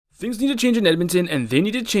Things need to change in Edmonton, and they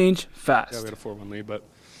need to change fast. Yeah, we had a 4-1 lead, but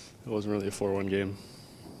it wasn't really a 4-1 game.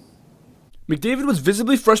 McDavid was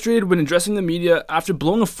visibly frustrated when addressing the media after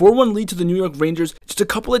blowing a 4-1 lead to the New York Rangers just a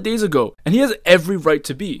couple of days ago, and he has every right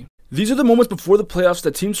to be. These are the moments before the playoffs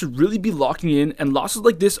that teams should really be locking in, and losses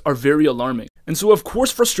like this are very alarming. And so of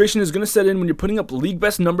course frustration is going to set in when you're putting up league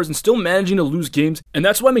best numbers and still managing to lose games, and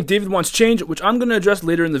that's why McDavid wants change, which I'm going to address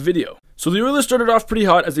later in the video. So the Oilers started off pretty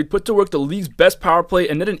hot as they put to work the league's best power play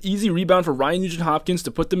and net an easy rebound for Ryan Nugent-Hopkins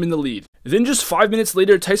to put them in the lead. Then just 5 minutes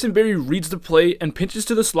later, Tyson Barrie reads the play and pinches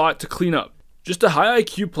to the slot to clean up. Just a high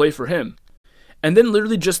IQ play for him. And then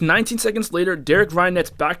literally just 19 seconds later, Derek Ryan nets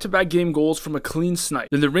back-to-back game goals from a clean snipe.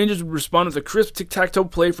 Then the Rangers would respond with a crisp tic-tac-toe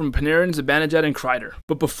play from Panarin, Zibanejad, and Kreider.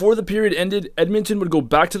 But before the period ended, Edmonton would go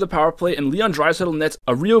back to the power play and Leon Draisaitl nets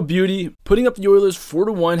a real beauty, putting up the Oilers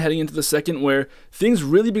 4-1 heading into the second, where things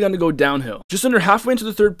really began to go downhill. Just under halfway into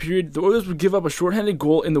the third period, the Oilers would give up a shorthanded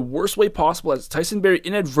goal in the worst way possible as Tyson Barrie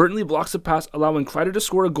inadvertently blocks the pass, allowing Kreider to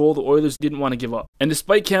score a goal the Oilers didn't want to give up. And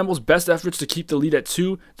despite Campbell's best efforts to keep the lead at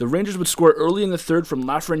 2, the Rangers would score early in the third from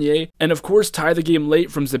Lafreniere, and of course tie the game late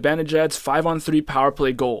from Zibanejad's 5-on-3 power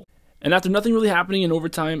play goal. And after nothing really happening in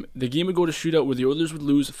overtime, the game would go to shootout where the Oilers would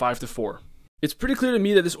lose 5-4. It's pretty clear to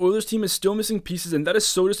me that this Oilers team is still missing pieces, and that is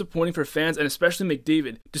so disappointing for fans and especially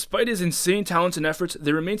McDavid. Despite his insane talents and efforts,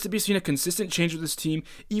 there remains to be seen a consistent change with this team,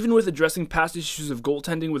 even with addressing past issues of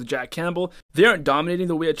goaltending with Jack Campbell. They aren't dominating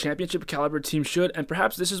the way a championship caliber team should, and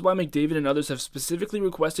perhaps this is why McDavid and others have specifically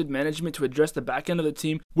requested management to address the back end of the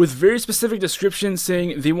team with very specific descriptions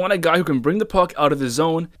saying they want a guy who can bring the puck out of the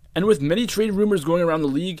zone. And with many trade rumors going around the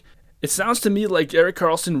league, it sounds to me like Erik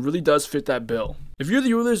Karlsson really does fit that bill. If you're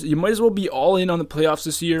the Oilers, you might as well be all in on the playoffs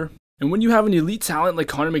this year. And when you have an elite talent like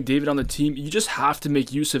Connor McDavid on the team, you just have to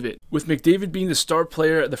make use of it. With McDavid being the star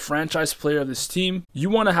player, the franchise player of this team, you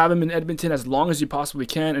want to have him in Edmonton as long as you possibly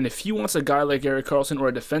can. And if he wants a guy like Erik Karlsson or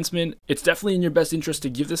a defenseman, it's definitely in your best interest to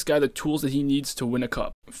give this guy the tools that he needs to win a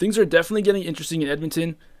cup. Things are definitely getting interesting in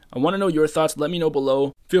Edmonton. I want to know your thoughts. Let me know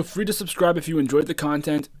below. Feel free to subscribe if you enjoyed the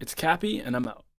content. It's Cappy, and I'm out.